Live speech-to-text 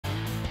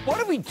What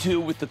do we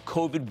do with the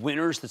COVID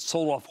winners that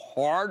sold off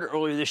hard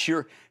earlier this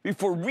year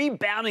before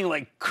rebounding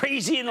like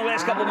crazy in the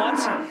last couple of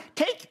months?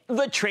 Take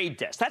The Trade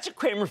Desk. That's a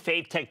Cramer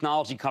fave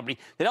technology company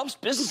that helps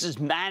businesses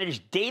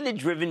manage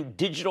data-driven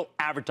digital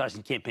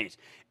advertising campaigns.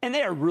 And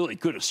they are really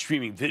good at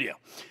streaming video.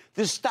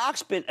 The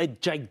stock's been a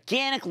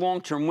gigantic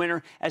long-term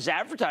winner as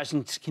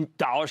advertising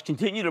dollars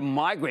continue to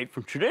migrate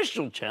from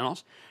traditional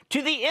channels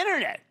to the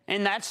internet.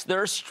 And that's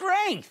their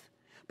strength.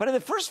 But in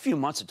the first few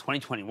months of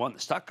 2021, the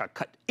stock got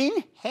cut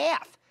in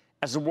half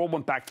as the world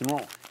went back to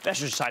normal.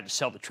 Investors decided to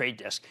sell The Trade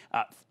Desk.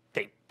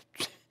 They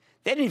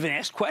didn't even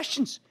ask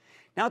questions.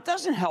 Now, it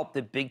doesn't help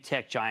that big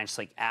tech giants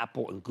like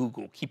Apple and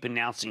Google keep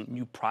announcing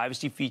new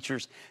privacy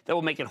features that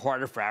will make it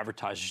harder for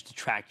advertisers to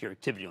track your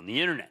activity on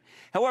the internet.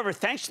 However,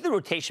 thanks to the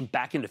rotation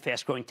back into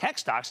fast-growing tech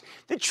stocks,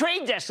 The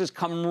Trade Desk has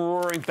come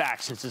roaring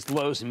back since its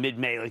lows in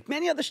mid-May, like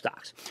many other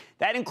stocks.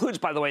 That includes,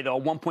 by the way, though,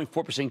 a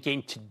 1.4%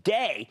 gain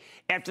today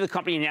after the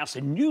company announced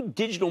a new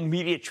digital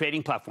media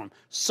trading platform,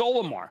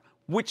 Solimar,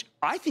 which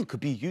I think could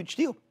be a huge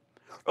deal.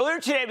 Earlier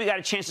today, we got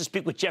a chance to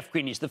speak with Jeff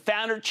Green. He's the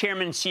founder,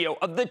 chairman, and CEO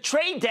of The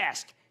Trade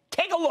Desk.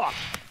 Take a look.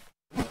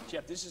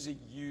 Jeff, this is a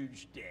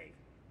huge day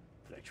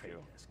for The Trade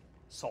Desk.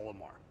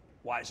 Solimar.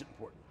 Why is it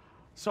important?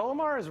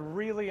 Solimar is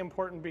really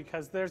important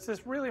because there's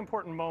this really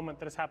important moment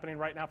that is happening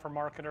right now for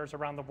marketers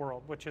around the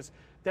world, which is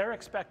they're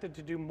expected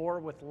to do more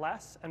with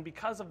less. And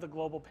because of the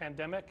global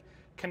pandemic,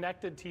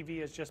 connected TV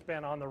has just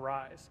been on the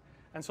rise.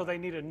 And so they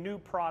need a new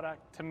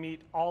product to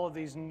meet all of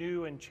these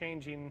new and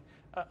changing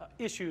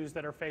issues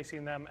that are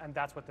facing them, and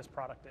that's what this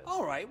product is.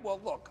 All right. Well,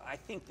 look, I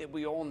think that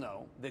we all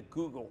know that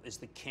Google is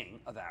the king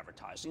of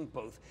advertising,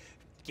 both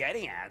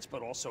getting ads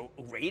but also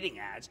rating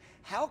ads.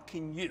 How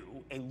can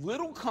you, a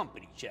little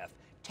company, Jeff,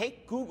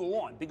 take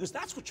Google on? Because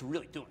that's what you're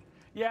really doing.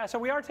 Yeah, so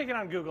we are taking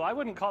on Google. I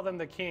wouldn't call them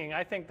the king.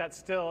 I think that's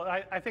still,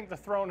 I think the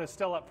throne is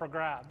still up for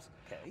grabs.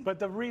 Okay. But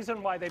the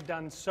reason why they've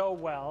done so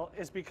well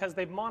is because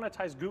they've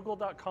monetized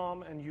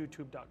Google.com and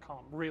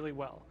YouTube.com really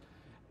well.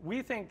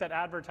 We think that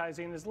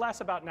advertising is less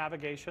about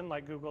navigation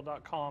like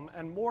Google.com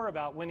and more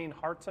about winning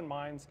hearts and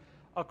minds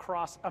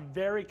across a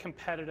very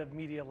competitive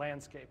media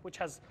landscape, which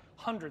has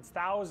hundreds,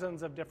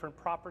 thousands of different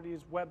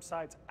properties,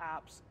 websites,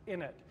 apps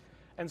in it.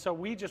 And so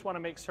we just want to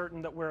make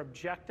certain that we're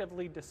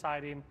objectively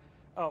deciding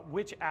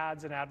which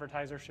ads an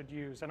advertiser should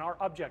use. And our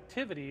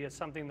objectivity is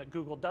something that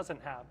Google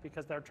doesn't have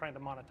because they're trying to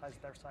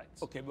monetize their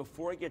sites. Okay,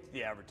 before I get to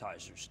the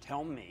advertisers,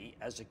 tell me,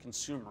 as a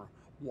consumer,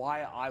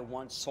 why I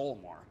want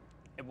Solimar.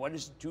 And what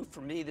does it do for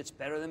me that's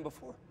better than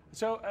before?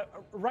 So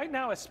right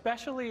now,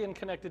 especially in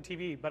connected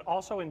TV, but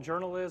also in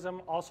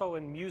journalism, also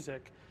in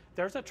music,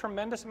 there's a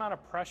tremendous amount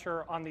of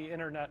pressure on the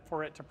internet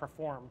for it to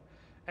perform.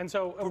 And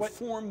so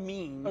perform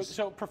means?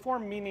 So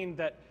perform meaning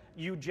that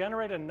you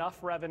generate enough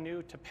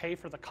revenue to pay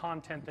for the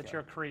content that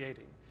you're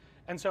creating.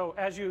 And so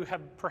as you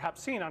have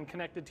perhaps seen on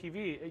connected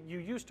TV, you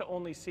used to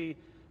only see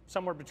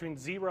somewhere between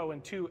 0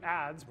 and 2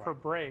 ads per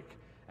break,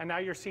 and now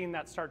you're seeing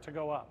that start to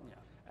go up. Yeah.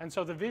 And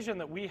so the vision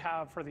that we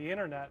have for the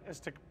internet is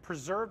to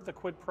preserve the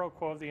quid pro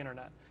quo of the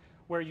internet,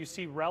 where you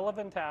see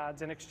relevant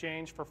ads in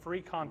exchange for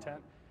free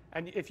content.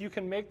 And if you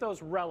can make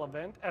those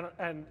relevant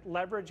and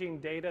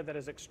leveraging data that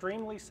is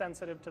extremely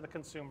sensitive to the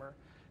consumer,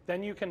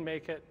 then you can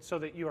make it so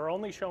that you are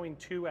only showing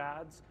 2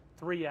 ads,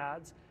 3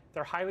 ads.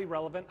 They're highly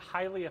relevant,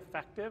 highly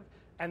effective,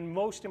 and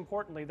most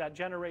importantly, that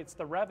generates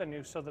the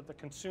revenue so that the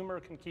consumer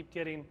can keep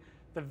getting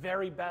the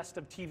very best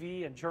of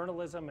TV and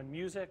journalism and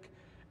music,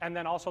 and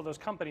then also those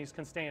companies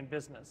can stay in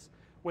business.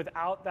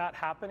 Without that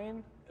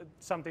happening,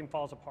 something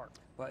falls apart.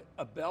 But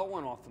a bell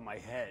went off in my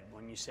head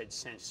when you said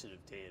sensitive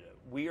data.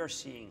 We are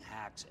seeing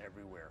hacks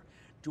everywhere.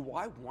 Do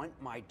I want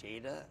my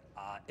data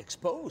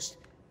exposed?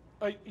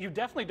 You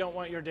definitely don't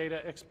want your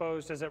data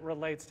exposed as it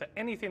relates to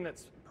anything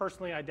that's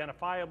personally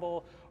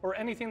identifiable or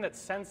anything that's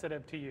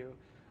sensitive to you.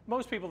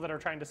 Most people that are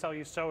trying to sell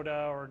you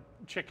soda or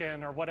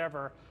chicken or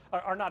whatever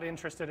are not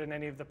interested in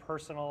any of the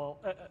personal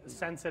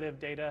sensitive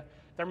data.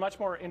 They're much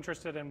more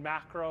interested in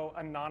macro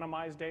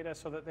anonymized data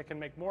so that they can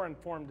make more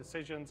informed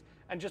decisions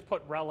and just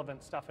put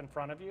relevant stuff in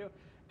front of you.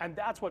 And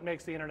that's what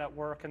makes the internet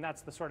work, and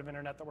that's the sort of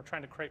internet that we're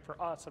trying to create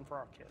for us and for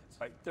our kids.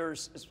 Right.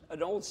 There's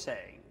an old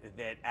saying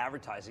that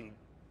advertising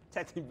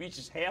technically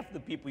reaches half the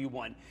people you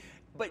want,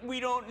 but we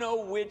don't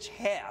know which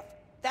half.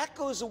 That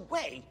goes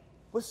away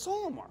with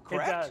Solimar,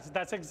 correct? It does.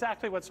 That's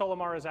exactly what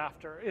Solimar is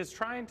after, is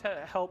trying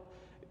to help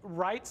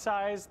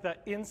right-size the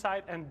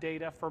insight and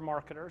data for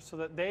marketers so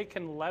that they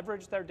can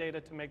leverage their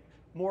data to make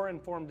more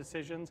informed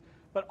decisions,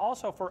 but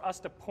also for us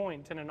to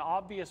point in an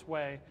obvious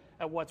way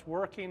at what's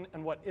working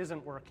and what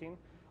isn't working.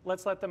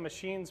 Let's let the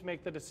machines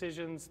make the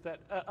decisions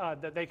that,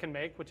 that they can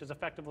make, which is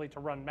effectively to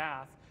run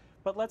math,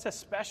 but let's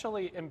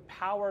especially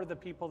empower the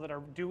people that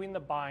are doing the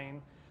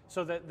buying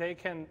so that they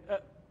can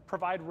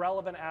provide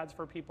relevant ads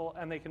for people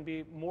and they can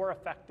be more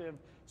effective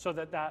so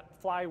that that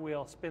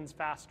flywheel spins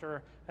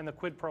faster and the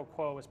quid pro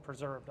quo is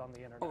preserved on the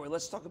internet. All right,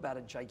 let's talk about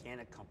a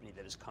gigantic company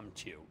that has come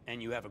to you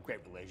and you have a great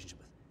relationship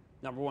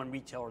with. #1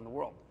 retailer in the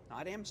world,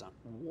 not Amazon,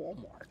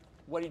 Walmart.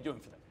 What are you doing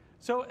for them?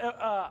 So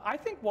I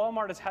think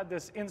Walmart has had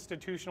this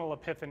institutional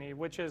epiphany,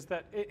 which is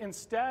that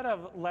instead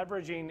of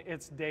leveraging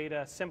its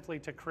data simply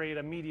to create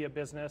a media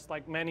business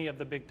like many of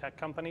the big tech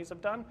companies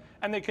have done,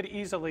 and they could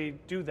easily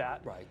do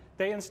that, right.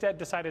 They instead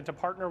decided to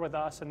partner with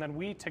us, and then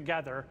we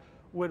together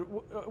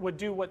would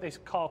do what they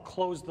call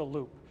close the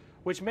loop,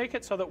 which make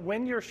it so that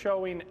when you're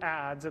showing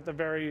ads at the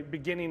very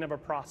beginning of a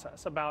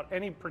process about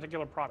any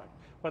particular product,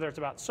 whether it's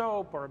about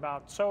soap or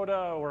about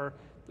soda or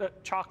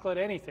chocolate,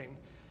 anything,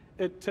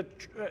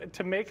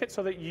 to make it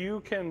so that you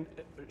can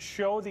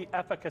show the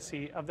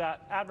efficacy of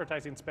that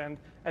advertising spend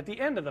at the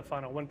end of the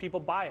funnel when people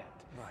buy it.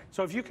 Right.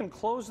 So if you can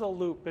close the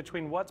loop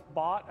between what's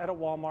bought at a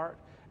Walmart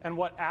and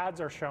what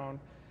ads are shown,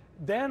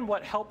 then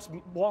what helps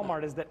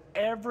Walmart is that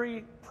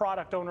every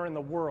product owner in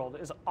the world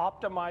is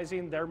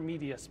optimizing their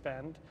media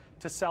spend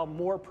to sell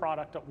more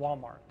product at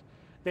Walmart.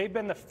 They've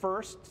been the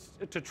first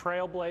to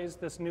trailblaze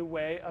this new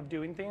way of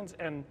doing things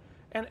and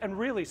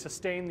really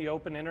sustain the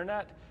open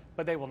internet,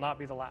 but they will not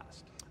be the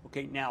last.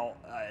 Okay, now,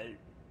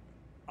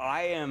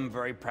 I am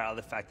very proud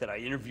of the fact that I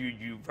interviewed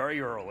you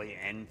very early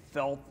and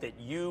felt that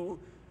you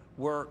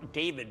were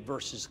David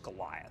versus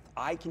Goliath.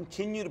 I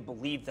continue to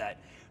believe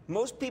that.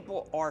 Most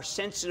people are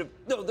sensitive.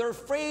 No, they're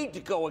afraid to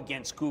go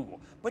against Google,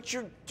 but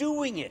you're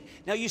doing it.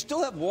 Now, you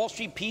still have Wall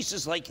Street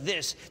pieces like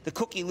this. The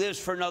cookie lives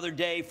for another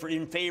day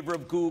in favor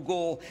of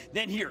Google.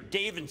 Then here,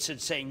 Davidson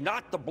saying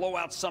not the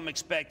blowout some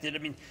expected. I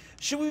mean,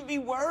 should we be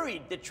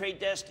worried that Trade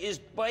Desk is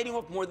biting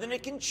off more than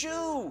it can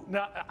chew?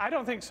 No, I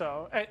don't think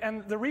so.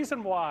 And the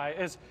reason why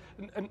is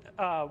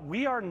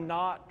we are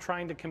not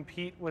trying to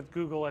compete with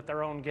Google at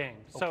their own game.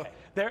 So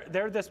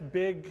they're this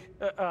big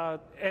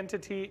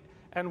entity,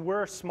 and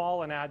we're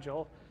small and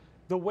agile.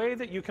 The way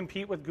that you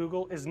compete with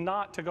Google is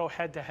not to go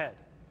head to head.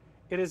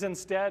 It is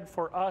instead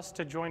for us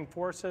to join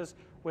forces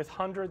with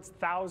hundreds,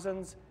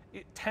 thousands,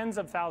 tens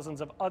of thousands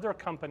of other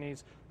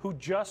companies who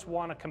just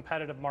want a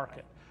competitive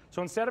market.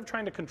 So instead of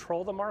trying to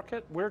control the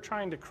market, we're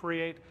trying to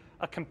create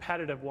a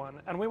competitive one.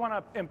 And we want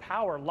to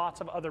empower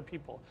lots of other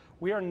people.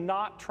 We are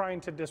not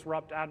trying to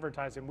disrupt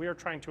advertising. We are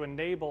trying to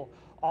enable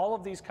all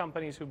of these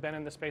companies who've been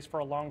in the space for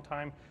a long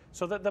time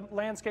so that the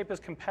landscape is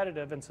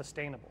competitive and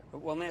sustainable.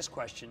 One last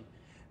question.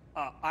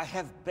 I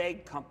have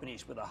begged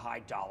companies with a high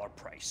dollar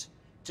price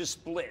to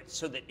split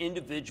so that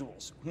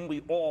individuals, whom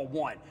we all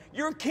want,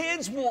 your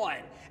kids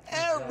want,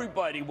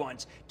 everybody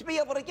wants, to be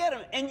able to get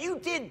them. And you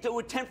did do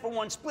a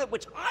 10-for-1 split,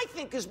 which I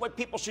think is what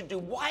people should do.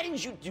 Why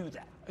didn't you do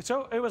that?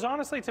 So it was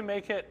honestly to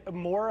make it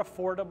more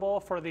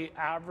affordable for the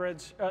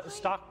average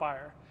stock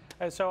buyer.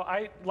 And so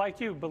I, like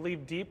you,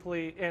 believe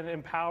deeply in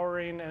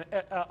empowering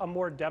a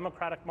more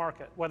democratic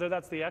market, whether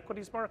that's the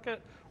equities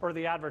market or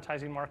the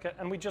advertising market,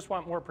 and we just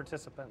want more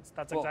participants.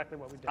 That's exactly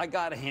what we did. I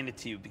got to hand it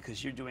to you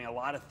because you're doing a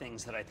lot of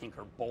things that I think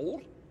are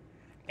bold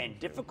and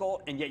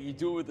difficult, and yet you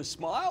do it with a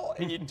smile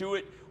and you do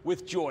it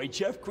with joy.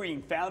 Jeff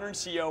Green, founder and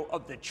CEO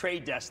of The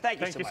Trade Desk. Thank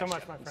you so much. Thank you so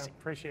much, my friend.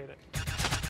 Appreciate it.